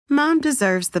Mom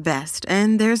deserves the best,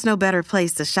 and there's no better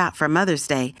place to shop for Mother's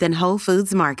Day than Whole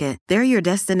Foods Market. They're your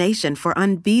destination for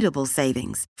unbeatable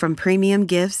savings, from premium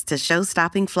gifts to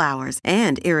show-stopping flowers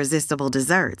and irresistible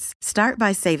desserts. Start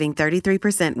by saving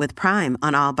 33% with Prime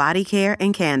on all body care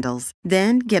and candles.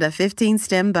 Then get a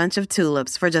 15-stem bunch of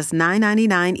tulips for just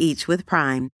 $9.99 each with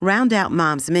Prime. Round out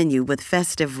Mom's menu with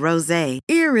festive rosé,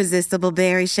 irresistible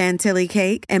berry chantilly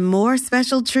cake, and more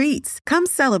special treats. Come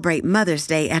celebrate Mother's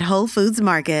Day at Whole Foods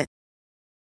Market.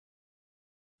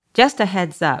 Just a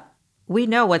heads up, we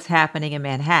know what's happening in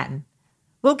Manhattan.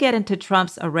 We'll get into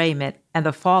Trump's arraignment and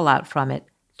the fallout from it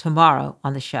tomorrow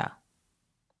on the show.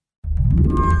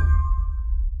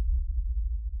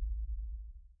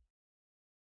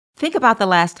 Think about the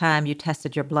last time you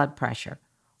tested your blood pressure,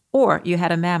 or you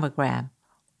had a mammogram,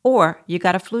 or you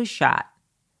got a flu shot.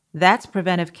 That's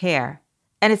preventive care,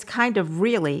 and it's kind of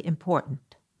really important.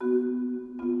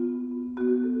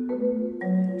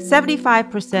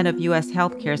 75% of U.S.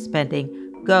 healthcare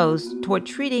spending goes toward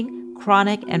treating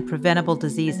chronic and preventable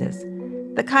diseases,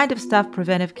 the kind of stuff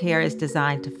preventive care is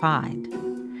designed to find.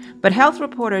 But health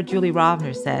reporter Julie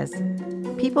Rovner says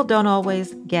people don't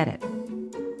always get it.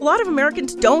 A lot of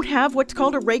Americans don't have what's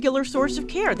called a regular source of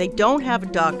care. They don't have a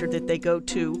doctor that they go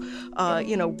to,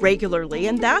 regularly,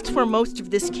 and that's where most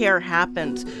of this care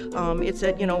happens. It's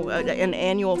an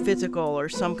annual physical or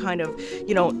some kind of,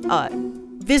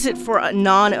 visit for a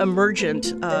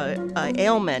non-emergent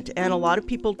ailment, and a lot of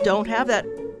people don't have that.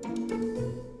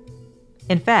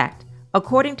 In fact,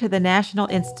 according to the National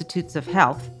Institutes of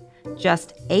Health,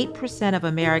 just 8% of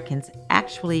Americans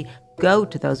actually go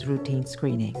to those routine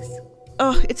screenings.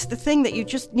 Oh, it's the thing that you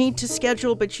just need to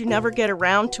schedule, but you never get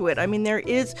around to it. I mean, there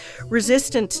is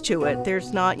resistance to it.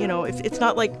 There's not, if it's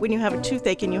not like when you have a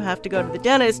toothache and you have to go to the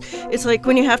dentist. It's like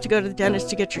when you have to go to the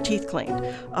dentist to get your teeth cleaned.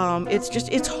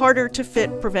 It's harder to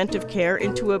fit preventive care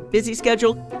into a busy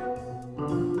schedule.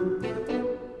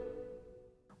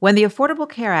 When the Affordable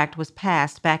Care Act was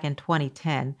passed back in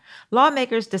 2010,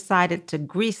 lawmakers decided to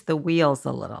grease the wheels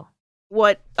a little.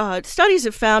 What studies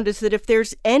have found is that if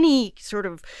there's any sort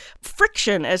of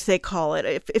friction, as they call it,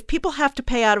 if people have to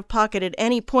pay out of pocket at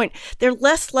any point, they're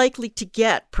less likely to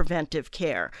get preventive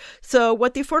care. So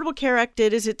what the Affordable Care Act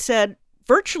did is it said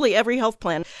virtually every health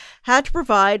plan had to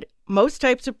provide most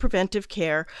types of preventive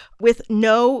care with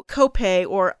no copay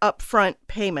or upfront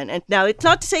payment. And now it's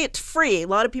not to say it's free. A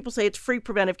lot of people say it's free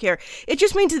preventive care. It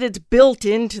just means that it's built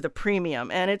into the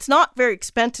premium, and it's not very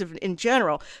expensive in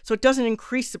general, so it doesn't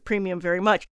increase the premium very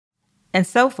much. And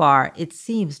so far, it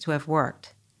seems to have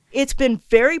worked. It's been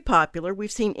very popular. We've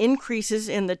seen increases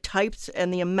in the types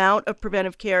and the amount of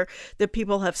preventive care that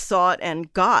people have sought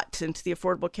and got since the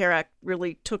Affordable Care Act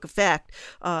really took effect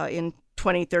in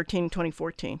 2013,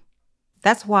 2014.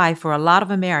 That's why, for a lot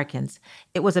of Americans,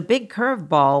 it was a big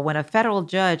curveball when a federal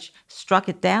judge struck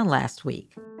it down last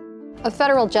week. A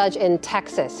federal judge in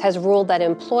Texas has ruled that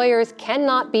employers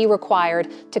cannot be required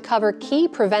to cover key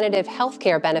preventative health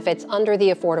care benefits under the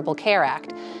Affordable Care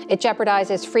Act. It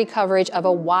jeopardizes free coverage of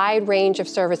a wide range of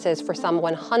services for some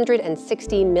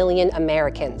 160 million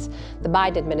Americans. The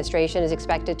Biden administration is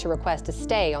expected to request a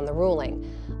stay on the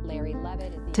ruling. Larry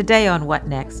Levitt. Today on What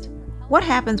Next? What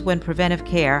happens when preventive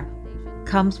care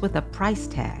comes with a price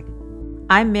tag?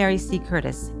 I'm Mary C.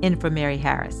 Curtis, in for Mary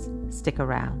Harris. Stick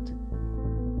around.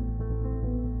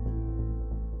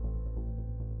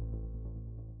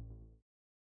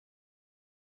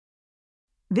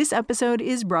 This episode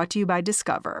is brought to you by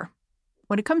Discover.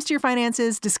 When it comes to your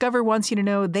finances, Discover wants you to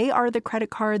know they are the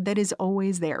credit card that is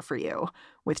always there for you.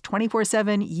 With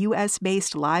 24/7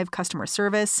 U.S.-based live customer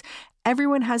service,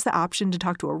 everyone has the option to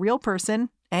talk to a real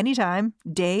person anytime,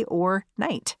 day or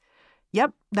night.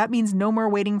 Yep, that means no more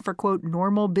waiting for, quote,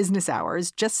 normal business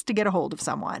hours just to get a hold of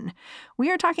someone.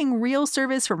 We are talking real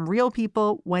service from real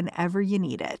people whenever you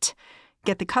need it.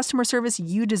 Get the customer service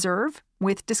you deserve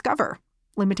with Discover.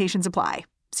 Limitations apply.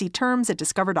 See terms at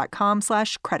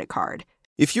discover.com/creditcard.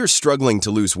 If you're struggling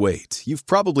to lose weight, you've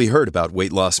probably heard about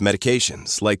weight loss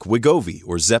medications like Wegovy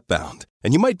or Zepbound,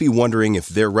 and you might be wondering if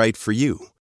they're right for you.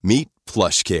 Meet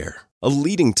PlushCare, a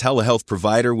leading telehealth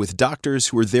provider with doctors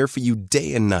who are there for you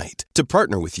day and night to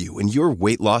partner with you in your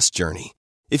weight loss journey.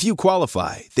 If you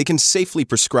qualify, they can safely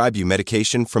prescribe you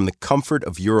medication from the comfort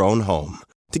of your own home.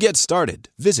 To get started,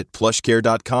 visit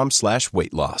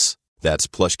plushcare.com/weightloss. That's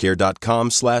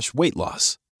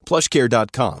plushcare.com/weightloss.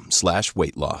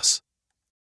 plushcare.com/weightloss.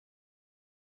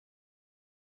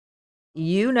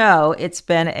 You know it's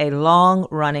been a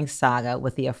long-running saga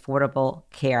with the Affordable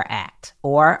Care Act,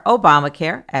 or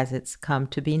Obamacare, as it's come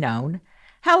to be known.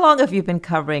 How long have you been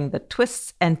covering the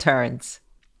twists and turns?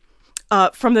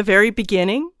 From the very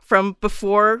beginning, from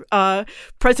before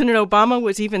President Obama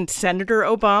was even Senator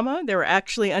Obama. There were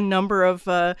actually a number of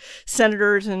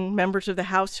senators and members of the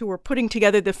House who were putting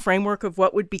together the framework of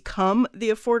what would become the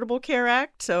Affordable Care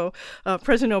Act. So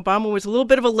President Obama was a little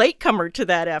bit of a latecomer to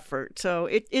that effort. So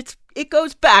it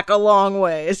goes back a long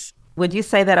ways. Would you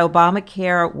say that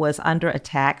Obamacare was under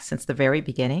attack since the very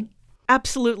beginning?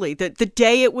 Absolutely. The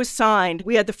day it was signed,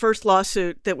 we had the first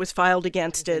lawsuit that was filed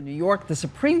against it. In New York, the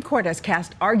Supreme Court has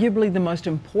cast arguably the most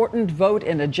important vote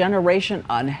in a generation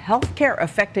on health care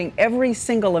affecting every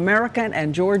single American,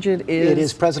 and George, it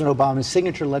is President Obama's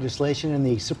signature legislation, and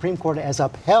the Supreme Court has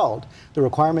upheld the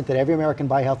requirement that every American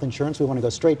buy health insurance. We want to go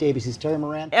straight to ABC's Terry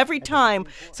Moran. Every time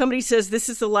somebody says this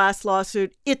is the last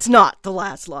lawsuit, it's not the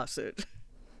last lawsuit.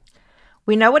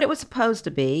 We know what it was supposed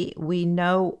to be. We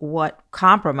know what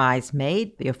compromise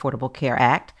made the Affordable Care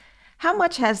Act. How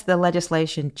much has the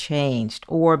legislation changed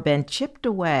or been chipped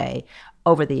away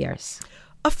over the years?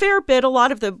 A fair bit. A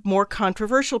lot of the more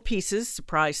controversial pieces,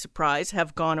 surprise, surprise,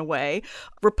 have gone away.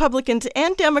 Republicans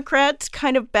and Democrats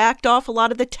kind of backed off a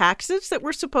lot of the taxes that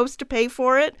were supposed to pay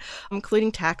for it,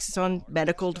 including taxes on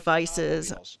medical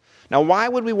devices. Now, why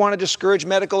would we want to discourage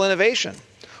medical innovation?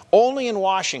 Only in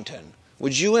Washington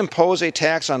would you impose a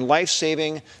tax on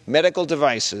life-saving medical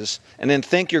devices and then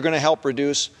think you're going to help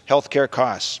reduce healthcare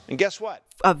costs? And guess what?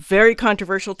 A very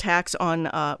controversial tax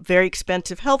on very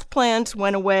expensive health plans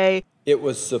went away. It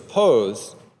was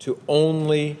supposed to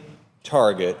only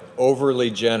target overly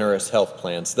generous health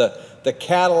plans, the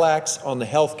Cadillacs on the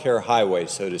healthcare highway,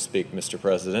 so to speak, Mr.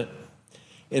 President.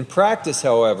 In practice,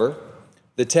 however,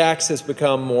 the tax has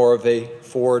become more of a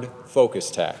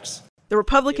Ford-focused tax. The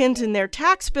Republicans in their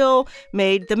tax bill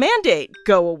made the mandate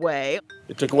go away.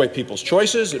 It took away people's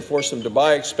choices. It forced them to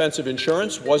buy expensive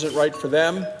insurance. Wasn't right for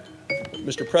them.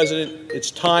 Mr. President, it's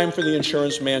time for the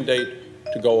insurance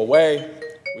mandate to go away.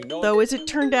 Though, as it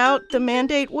turned out, the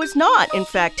mandate was not, in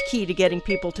fact, key to getting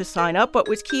people to sign up. What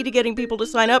was key to getting people to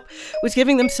sign up was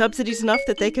giving them subsidies enough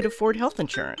that they could afford health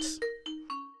insurance.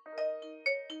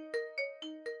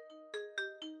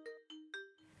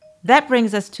 That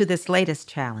brings us to this latest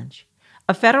challenge.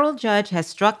 A federal judge has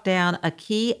struck down a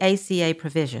key ACA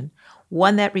provision,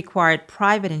 one that required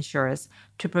private insurers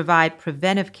to provide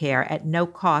preventive care at no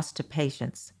cost to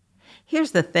patients.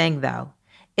 Here's the thing, though.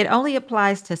 It only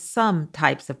applies to some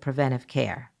types of preventive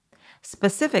care.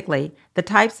 Specifically, the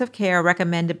types of care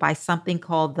recommended by something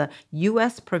called the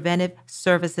U.S. Preventive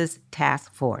Services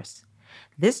Task Force.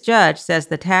 This judge says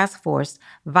the task force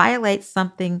violates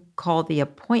something called the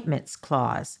Appointments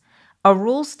Clause, a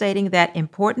rule stating that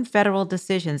important federal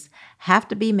decisions have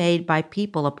to be made by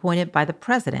people appointed by the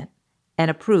president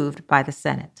and approved by the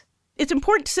Senate. It's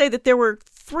important to say that there were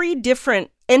 3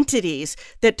 different entities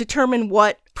that determine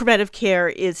what preventive care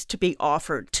is to be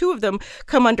offered. 2 of them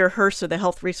come under HRSA, the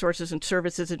Health Resources and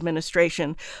Services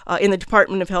Administration, in the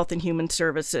Department of Health and Human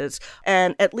Services.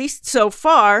 And at least so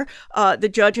far, the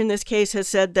judge in this case has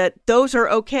said that those are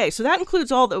okay. So that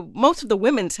includes most of the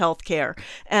women's health care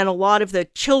and a lot of the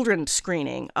children's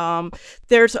screening.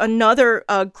 There's another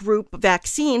group.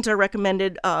 Vaccines are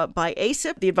recommended by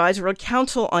ACIP, the Advisory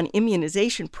Council on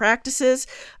Immunization Practices.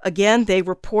 Again, they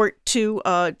report to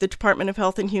the Department of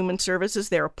Health and Human Services.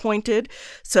 They're appointed.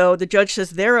 So the judge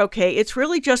says they're okay. It's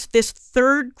really just this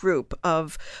third group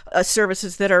of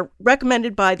services that are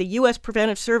recommended by the U.S.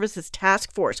 Preventive Services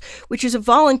Task Force, which is a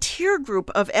volunteer group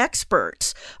of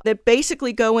experts that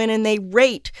basically go in and they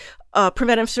rate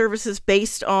preventive services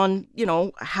based on,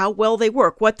 how well they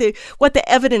work, what the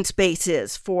evidence base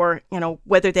is for,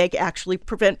 whether they actually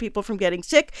prevent people from getting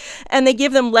sick. And they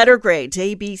give them letter grades,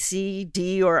 A, B, C,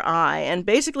 D, or I. And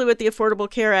basically what the Affordable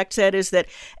Care Act said is that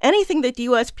anything that the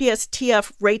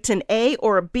USPSTF rates an A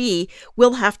or a B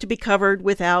will have to be covered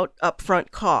without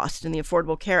upfront cost in the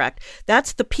Affordable Care Act.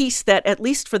 That's the piece that, at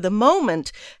least for the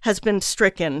moment, has been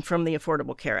stricken from the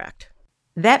Affordable Care Act.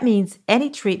 That means any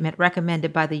treatment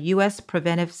recommended by the U.S.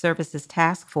 Preventive Services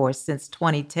Task Force since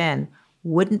 2010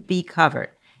 wouldn't be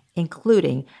covered,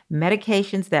 including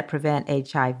medications that prevent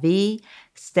HIV,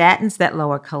 statins that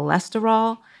lower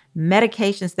cholesterol,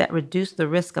 medications that reduce the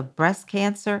risk of breast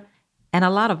cancer, and a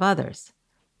lot of others.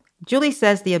 Julie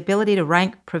says the ability to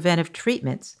rank preventive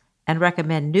treatments and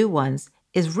recommend new ones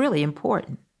is really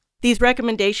important. These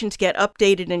recommendations get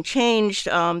updated and changed.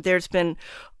 There's been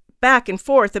back and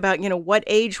forth about, what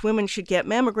age women should get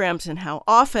mammograms and how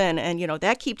often. And,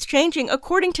 that keeps changing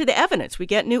according to the evidence. We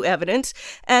get new evidence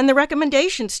and the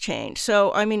recommendations change.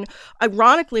 So,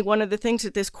 ironically, one of the things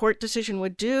that this court decision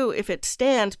would do if it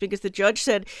stands, because the judge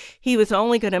said he was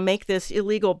only going to make this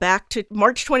illegal back to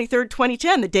March 23rd,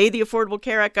 2010, the day the Affordable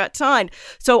Care Act got signed.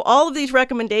 So all of these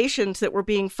recommendations that were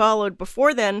being followed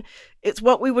before then, it's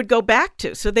what we would go back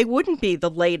to. So they wouldn't be the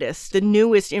latest, the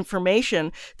newest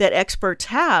information that experts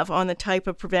have on the type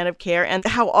of preventive care and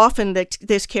how often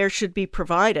this care should be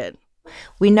provided.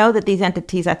 We know that these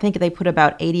entities, I think they put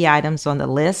about 80 items on the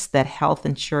list that health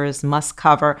insurers must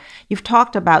cover. You've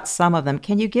talked about some of them.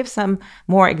 Can you give some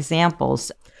more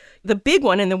examples? The big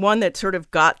one, and the one that sort of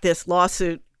got this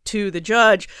lawsuit to the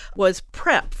judge, was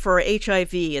PrEP for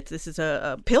HIV. This is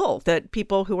a pill that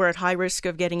people who are at high risk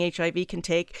of getting HIV can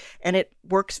take, and it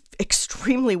works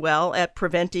extremely well at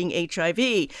preventing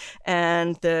HIV.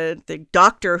 And the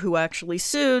doctor who actually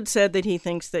sued said that he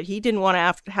thinks that he didn't want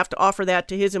to have to offer that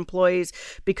to his employees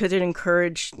because it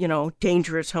encouraged,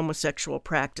 dangerous homosexual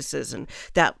practices, and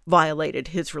that violated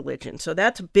his religion. So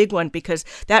that's a big one because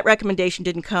that recommendation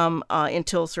didn't come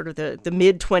until sort of the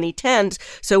mid-2010s,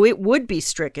 so it would be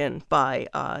strict by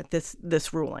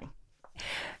this ruling.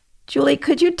 Julie,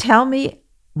 could you tell me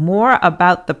more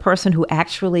about the person who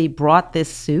actually brought this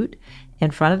suit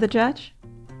in front of the judge?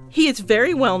 He is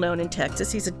very well known in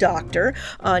Texas. He's a doctor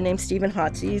named Stephen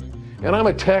Hotze. And I'm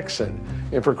a Texan.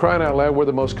 And for crying out loud, we're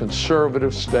the most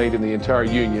conservative state in the entire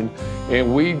union.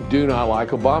 And we do not like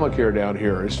Obamacare down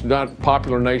here. It's not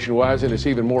popular nationwide, and it's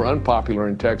even more unpopular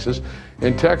in Texas.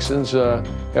 And Texans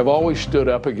have always stood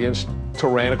up against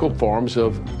tyrannical forms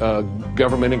of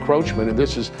government encroachment. And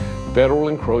this is federal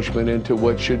encroachment into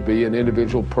what should be an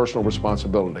individual personal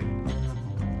responsibility.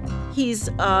 He's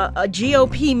a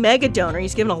GOP mega donor.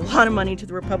 He's given a lot of money to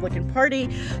the Republican Party.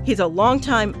 He's a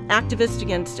longtime activist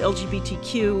against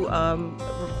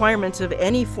LGBTQ requirements of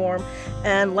any form.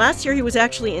 And last year he was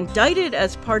actually indicted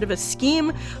as part of a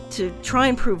scheme to try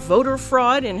and prove voter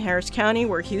fraud in Harris County,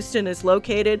 where Houston is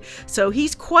located. So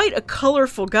he's quite a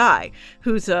colorful guy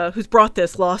who's brought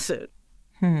this lawsuit.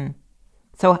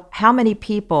 So how many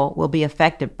people will be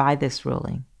affected by this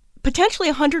ruling? Potentially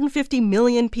 150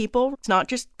 million people. It's not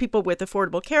just people with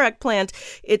Affordable Care Act plans.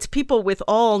 It's people with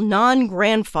all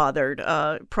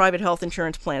non-grandfathered private health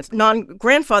insurance plans.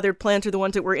 Non-grandfathered plans are the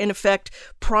ones that were in effect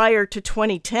prior to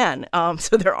 2010.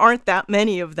 So there aren't that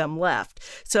many of them left.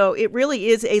 So it really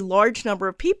is a large number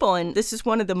of people. And this is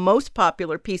one of the most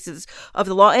popular pieces of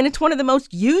the law. And it's one of the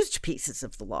most used pieces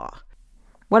of the law.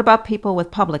 What about people with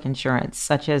public insurance,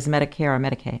 such as Medicare or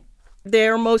Medicaid?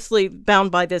 They're mostly bound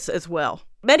by this as well.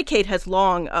 Medicaid has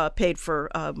long paid for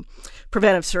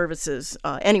preventive services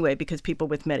anyway, because people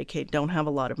with Medicaid don't have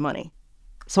a lot of money.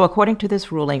 So according to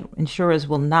this ruling, insurers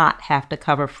will not have to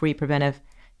cover free preventive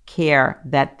care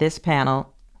that this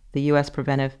panel, the U.S.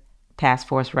 Preventive Task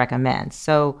Force, recommends.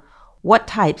 So what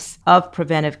types of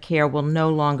preventive care will no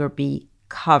longer be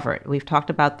covered? We've talked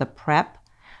about the PrEP.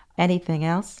 Anything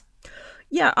else?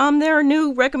 Yeah, there are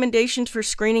new recommendations for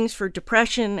screenings for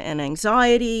depression and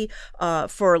anxiety,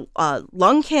 for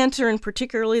lung cancer, and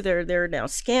particularly there are now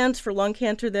scans for lung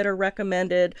cancer that are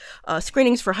recommended,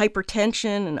 screenings for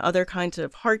hypertension and other kinds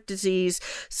of heart disease.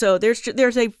 So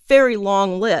there's a very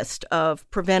long list of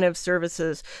preventive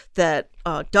services that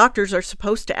doctors are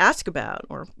supposed to ask about,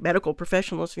 or medical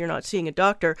professionals if you're not seeing a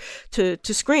doctor, to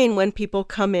screen when people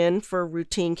come in for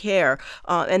routine care.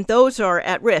 And those are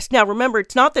at risk. Now, remember,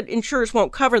 it's not that insurers won't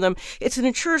cover them. It's that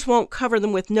insurers won't cover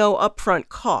them with no upfront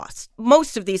costs.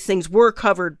 Most of these things were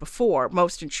covered before.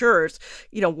 Most insurers,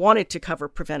 wanted to cover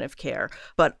preventive care,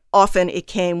 but often it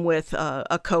came with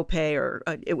a copay, or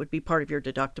it would be part of your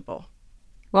deductible.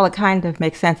 Well, it kind of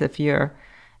makes sense if you're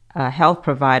a health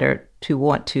provider to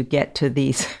want to get to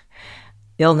these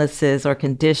illnesses or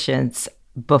conditions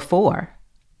before.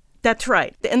 That's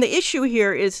right. And the issue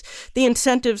here is the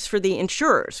incentives for the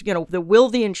insurers. Will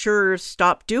the insurers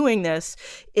stop doing this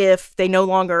if they no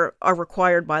longer are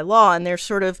required by law? And there's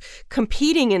sort of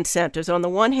competing incentives. On the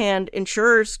one hand,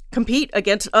 insurers compete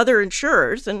against other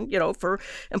insurers and, for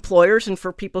employers and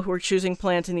for people who are choosing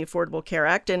plans in the Affordable Care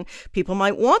Act. And people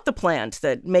might want the plans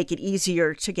that make it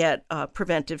easier to get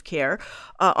preventive care.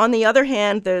 On the other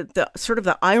hand, the sort of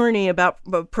the irony about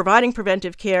providing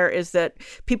preventive care is that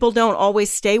people don't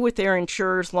always stay with their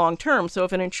insurers long term. So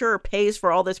if an insurer pays for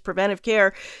all this preventive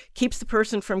care, keeps the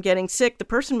person from getting sick, the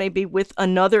person may be with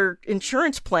another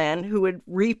insurance plan who would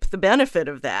reap the benefit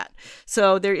of that.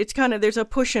 So there's a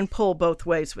push and pull both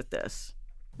ways with this.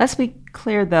 Let's be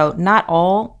clear, though, not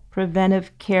all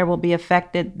preventive care will be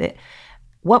affected.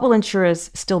 What will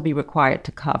insurers still be required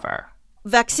to cover?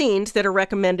 vaccines that are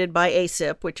recommended by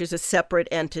ACIP, which is a separate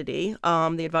entity,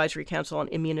 the Advisory Council on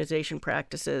Immunization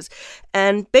Practices,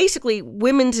 and basically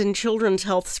women's and children's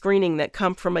health screening that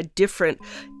come from a different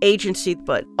agency.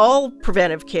 But all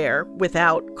preventive care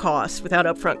without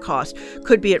upfront cost,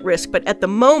 could be at risk. But at the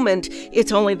moment,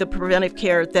 it's only the preventive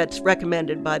care that's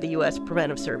recommended by the U.S.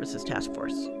 Preventive Services Task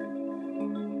Force.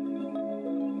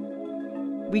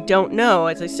 We don't know,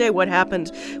 as I say, what happens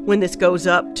when this goes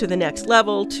up to the next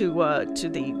level, to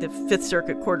the Fifth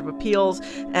Circuit Court of Appeals,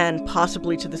 and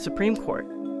possibly to the Supreme Court.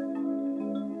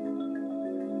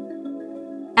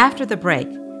 After the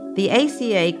break, the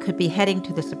ACA could be heading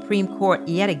to the Supreme Court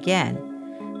yet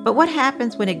again. But what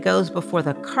happens when it goes before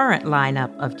the current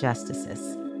lineup of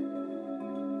justices?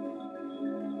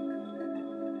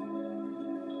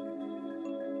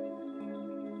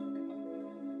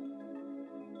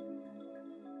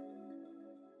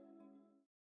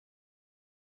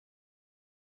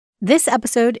 This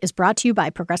episode is brought to you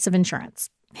by Progressive Insurance.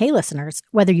 Hey, listeners,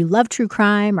 whether you love true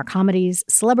crime or comedies,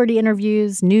 celebrity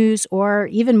interviews, news, or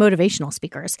even motivational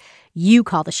speakers, you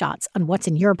call the shots on what's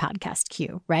in your podcast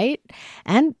queue, right?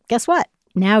 And guess what?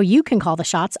 Now you can call the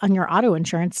shots on your auto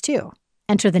insurance, too.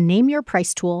 Enter the Name Your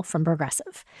Price tool from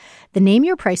Progressive. The Name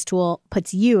Your Price tool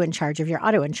puts you in charge of your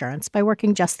auto insurance by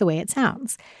working just the way it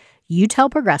sounds. You tell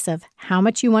Progressive how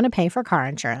much you want to pay for car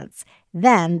insurance.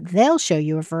 Then they'll show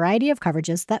you a variety of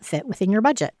coverages that fit within your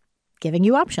budget, giving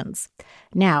you options.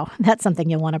 Now, that's something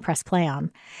you'll want to press play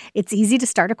on. It's easy to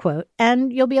start a quote,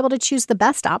 and you'll be able to choose the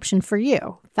best option for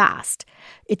you fast.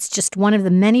 It's just one of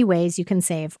the many ways you can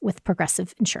save with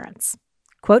Progressive Insurance.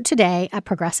 Quote today at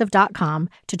Progressive.com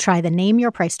to try the Name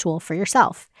Your Price tool for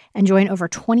yourself and join over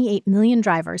 28 million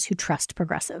drivers who trust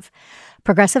Progressive.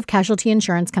 Progressive Casualty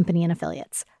Insurance Company and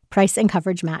Affiliates. Price and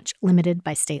coverage match limited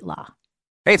by state law.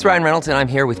 Hey, it's Ryan Reynolds, and I'm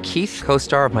here with Keith,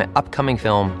 co-star of my upcoming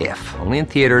film, If, only in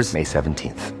theaters May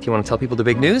 17th. Do you want to tell people the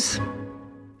big news?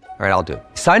 All right, I'll do it.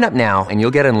 Sign up now and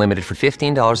you'll get unlimited for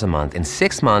 $15 a month and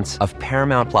 6 months of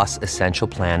Paramount Plus Essential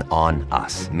Plan on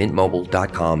us.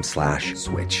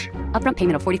 MintMobile.com/switch. Upfront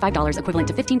payment of $45 equivalent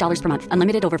to $15 per month.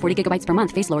 Unlimited over 40 gigabytes per month.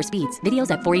 Face lower speeds.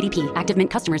 Videos at 480p. Active Mint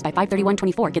customers by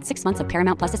 531.24 get 6 months of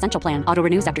Paramount Plus Essential Plan. Auto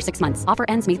renews after 6 months. Offer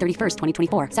ends May 31st,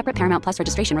 2024. Separate Paramount Plus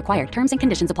registration required. Terms and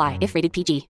conditions apply if rated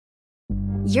PG.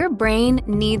 Your brain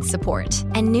needs support,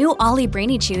 and new Ollie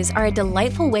Brainy Chews are a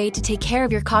delightful way to take care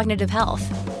of your cognitive health.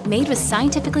 Made with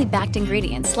scientifically backed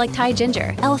ingredients like Thai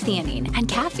ginger, L-theanine, and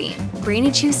caffeine,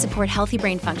 Brainy Chews support healthy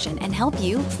brain function and help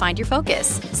you find your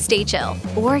focus, stay chill,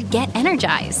 or get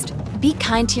energized. Be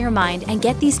kind to your mind and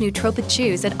get these nootropic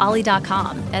chews at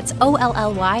ollie.com. That's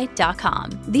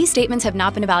OLLY.com. These statements have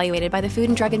not been evaluated by the Food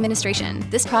and Drug Administration.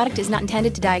 This product is not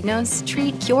intended to diagnose,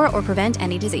 treat, cure, or prevent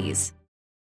any disease.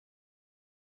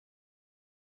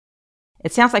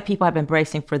 It sounds like people have been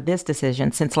bracing for this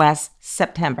decision since last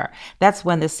September. That's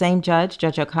when the same judge,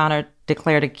 Judge O'Connor,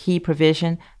 declared a key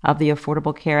provision of the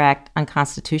Affordable Care Act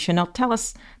unconstitutional. Tell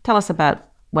us about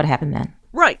what happened then.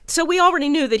 Right. So we already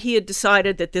knew that he had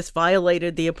decided that this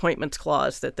violated the appointments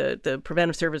clause, that the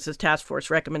Preventive Services Task Force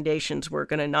recommendations were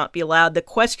going to not be allowed. The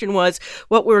question was,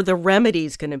 what were the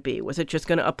remedies going to be? Was it just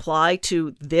going to apply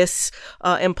to this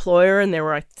employer, and there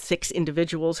were 6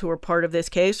 individuals who were part of this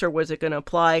case, or was it going to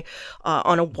apply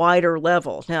on a wider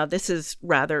level? Now, this is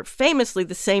rather famously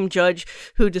the same judge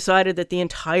who decided that the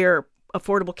entire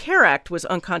Affordable Care Act was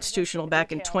unconstitutional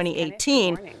back in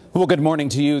 2018. Well, good morning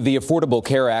to you. The Affordable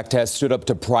Care Act has stood up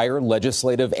to prior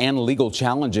legislative and legal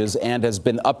challenges and has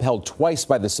been upheld twice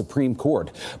by the Supreme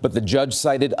Court. But the judge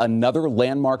cited another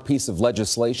landmark piece of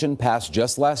legislation passed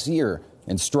just last year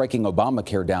in striking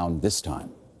Obamacare down this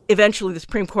time. Eventually, the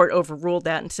Supreme Court overruled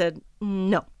that and said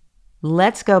no.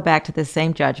 Let's go back to the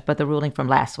same judge, but the ruling from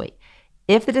last week.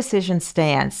 If the decision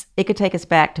stands, it could take us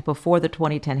back to before the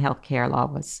 2010 health care law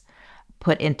was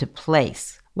put into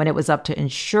place, when it was up to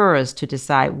insurers to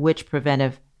decide which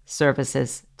preventive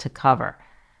services to cover.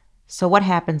 So what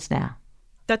happens now?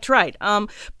 That's right.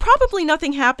 Probably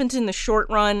nothing happens in the short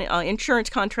run. Insurance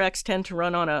contracts tend to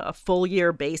run on a full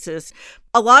year basis.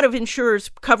 A lot of insurers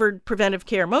covered preventive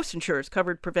care. Most insurers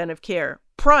covered preventive care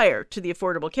prior to the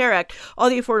Affordable Care Act. All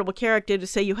the Affordable Care Act did is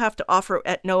say you have to offer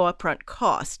at no upfront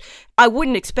cost. I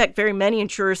wouldn't expect very many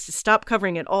insurers to stop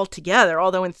covering it altogether,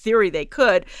 although in theory they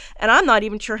could. And I'm not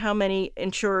even sure how many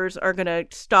insurers are going to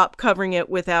stop covering it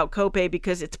without copay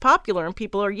because it's popular and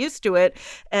people are used to it.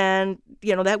 And,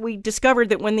 that we discovered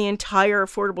that when the entire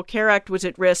Affordable Care Act was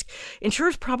at risk,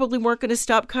 insurers probably weren't going to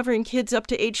stop covering kids up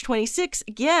to age 26.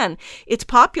 Again, it's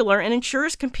popular and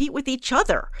insurers compete with each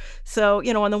other. So,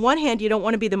 on the one hand, you don't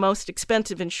want to be the most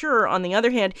expensive insurer. On the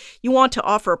other hand, you want to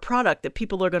offer a product that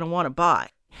people are going to want to buy.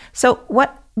 So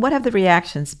what have the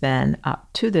reactions been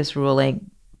to this ruling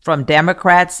from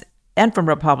Democrats and from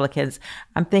Republicans?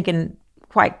 I'm thinking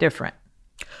quite different.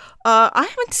 I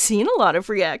haven't seen a lot of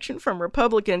reaction from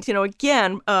Republicans.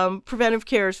 Again, preventive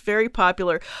care is very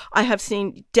popular. I have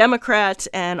seen Democrats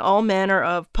and all manner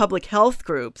of public health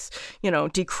groups,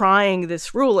 decrying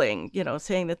this ruling,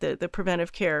 saying that the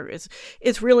preventive care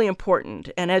is really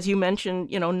important. And as you mentioned,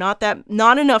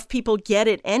 not enough people get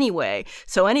it anyway.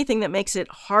 So anything that makes it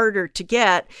harder to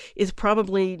get is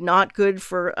probably not good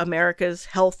for America's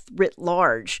health writ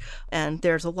large. And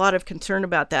there's a lot of concern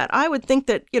about that. I would think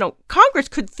that, Congress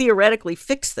could theoretically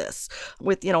fix this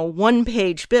with,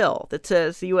 one-page bill that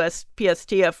says the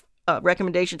USPSTF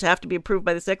recommendations have to be approved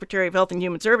by the Secretary of Health and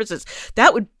Human Services.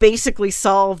 That would basically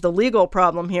solve the legal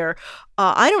problem here.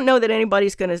 I don't know that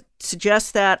anybody's going to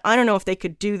suggest that. I don't know if they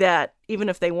could do that, even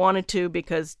if they wanted to,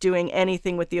 because doing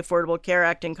anything with the Affordable Care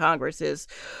Act in Congress is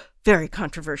very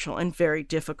controversial and very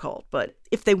difficult. But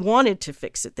if they wanted to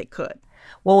fix it, they could.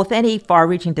 Well, with any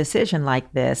far-reaching decision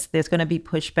like this, there's going to be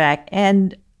pushback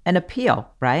and an appeal,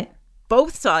 right?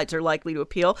 Both sides are likely to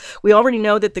appeal. We already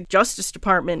know that the Justice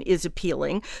Department is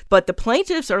appealing, but the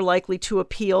plaintiffs are likely to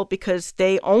appeal because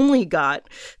they only got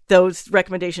those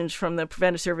recommendations from the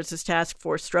Preventive Services Task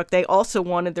Force struck. They also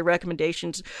wanted the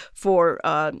recommendations for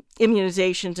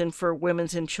immunizations and for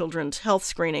women's and children's health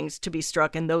screenings to be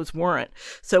struck, and those weren't.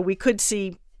 So we could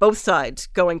see both sides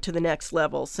going to the next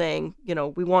level, saying,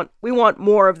 we want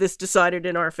more of this decided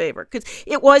in our favor, because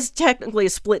it was technically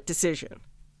a split decision.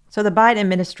 So the Biden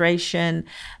administration,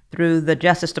 through the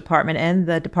Justice Department and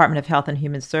the Department of Health and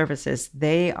Human Services,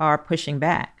 they are pushing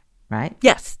back, right?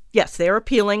 Yes, they are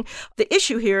appealing. The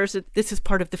issue here is that this is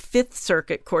part of the Fifth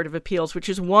Circuit Court of Appeals, which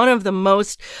is one of the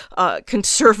most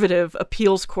conservative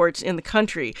appeals courts in the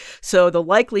country. So the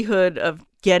likelihood of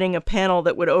getting a panel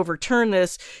that would overturn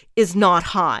this is not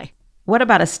high. What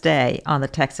about a stay on the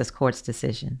Texas court's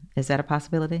decision? Is that a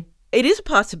possibility? It is a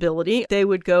possibility. They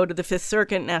would go to the Fifth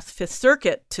Circuit and ask the Fifth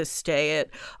Circuit to stay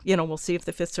it. We'll see if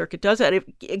the Fifth Circuit does that. If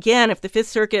the Fifth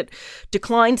Circuit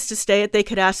declines to stay it, they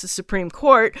could ask the Supreme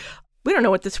Court. We don't know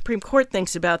what the Supreme Court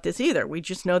thinks about this either. We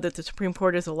just know that the Supreme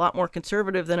Court is a lot more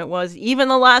conservative than it was even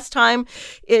the last time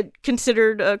it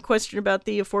considered a question about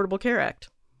the Affordable Care Act.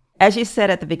 As you said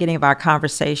at the beginning of our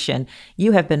conversation,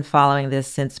 you have been following this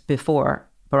since before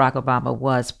Barack Obama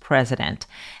was president.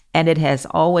 And it has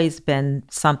always been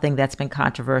something that's been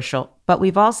controversial. But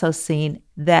we've also seen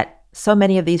that so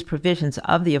many of these provisions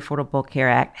of the Affordable Care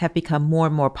Act have become more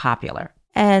and more popular.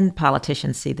 And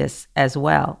politicians see this as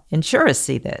well. Insurers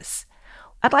see this.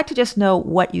 I'd like to just know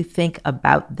what you think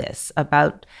about this,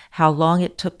 about how long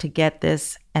it took to get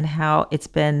this and how it's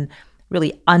been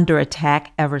really under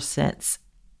attack ever since,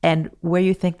 and where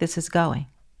you think this is going.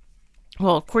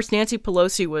 Well, of course, Nancy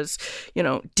Pelosi was,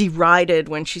 derided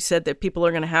when she said that people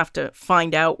are going to have to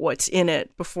find out what's in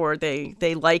it before they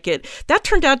like it. That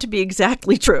turned out to be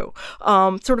exactly true.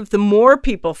 Sort of the more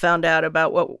people found out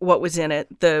about what was in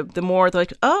it, the more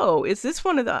like, oh, is this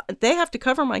one of they have to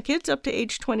cover my kids up to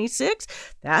age 26?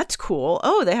 That's cool.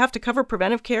 Oh, they have to cover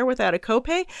preventive care without a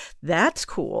copay? That's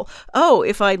cool. Oh,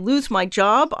 if I lose my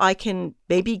job, I can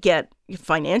maybe get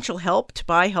financial help to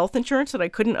buy health insurance that I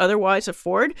couldn't otherwise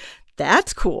afford.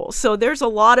 That's cool. So there's a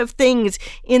lot of things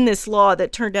in this law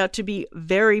that turned out to be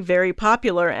very, very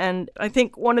popular. And I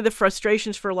think one of the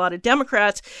frustrations for a lot of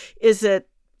Democrats is that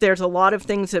there's a lot of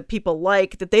things that people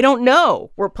like that they don't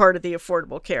know were part of the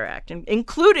Affordable Care Act,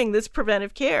 including this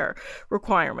preventive care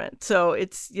requirement. So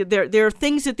there are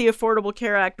things that the Affordable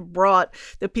Care Act brought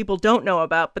that people don't know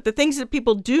about, but the things that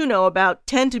people do know about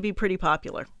tend to be pretty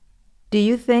popular. Do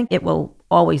you think it will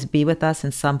always be with us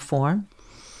in some form?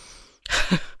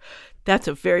 That's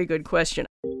a very good question.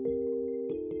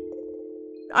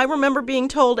 I remember being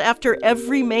told after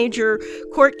every major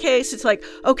court case, it's like,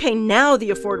 okay, now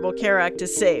the Affordable Care Act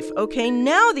is safe. Okay,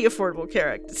 now the Affordable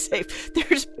Care Act is safe.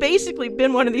 There's basically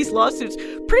been one of these lawsuits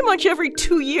pretty much every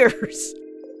 2 years.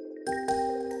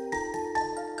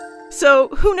 So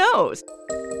who knows?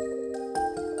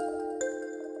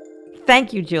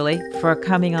 Thank you, Julie, for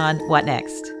coming on What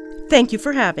Next? Thank you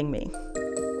for having me.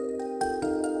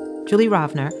 Julie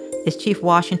Rovner is Chief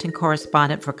Washington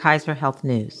Correspondent for Kaiser Health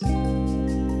News.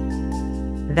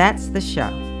 That's the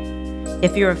show.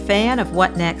 If you're a fan of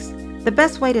What Next, the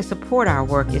best way to support our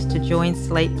work is to join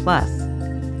Slate Plus.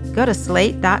 Go to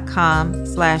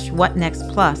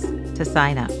slate.com/whatnextplus to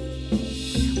sign up.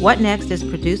 What Next is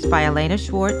produced by Elena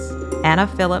Schwartz, Anna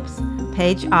Phillips,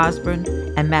 Paige Osborne,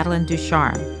 and Madeline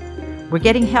Ducharme. We're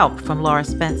getting help from Laura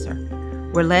Spencer.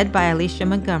 We're led by Alicia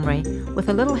Montgomery with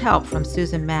a little help from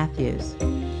Susan Matthews.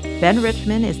 Ben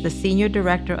Richmond is the Senior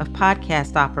Director of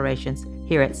Podcast Operations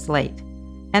here at Slate.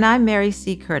 And I'm Mary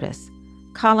C. Curtis,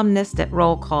 columnist at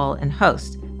Roll Call and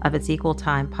host of its Equal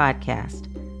Time podcast.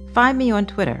 Find me on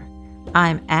Twitter.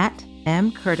 I'm at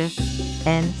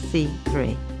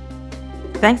mcurtisnc3.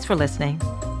 Thanks for listening.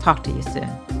 Talk to you soon.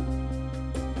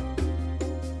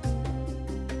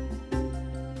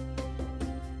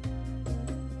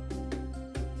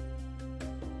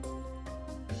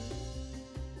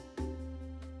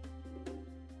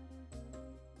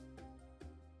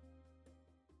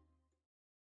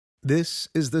 This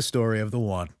is the story of the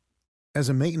one. As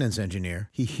a maintenance engineer,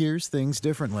 he hears things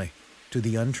differently. To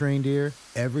the untrained ear,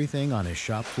 everything on his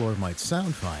shop floor might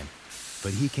sound fine,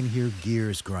 but he can hear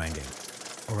gears grinding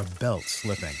or a belt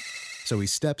slipping. So he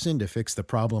steps in to fix the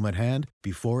problem at hand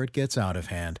before it gets out of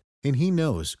hand. And he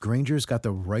knows Grainger's got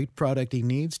the right product he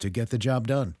needs to get the job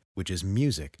done, which is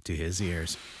music to his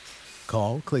ears.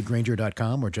 Call, click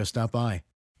Grainger.com, or just stop by.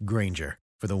 Grainger,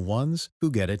 for the ones who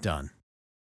get it done.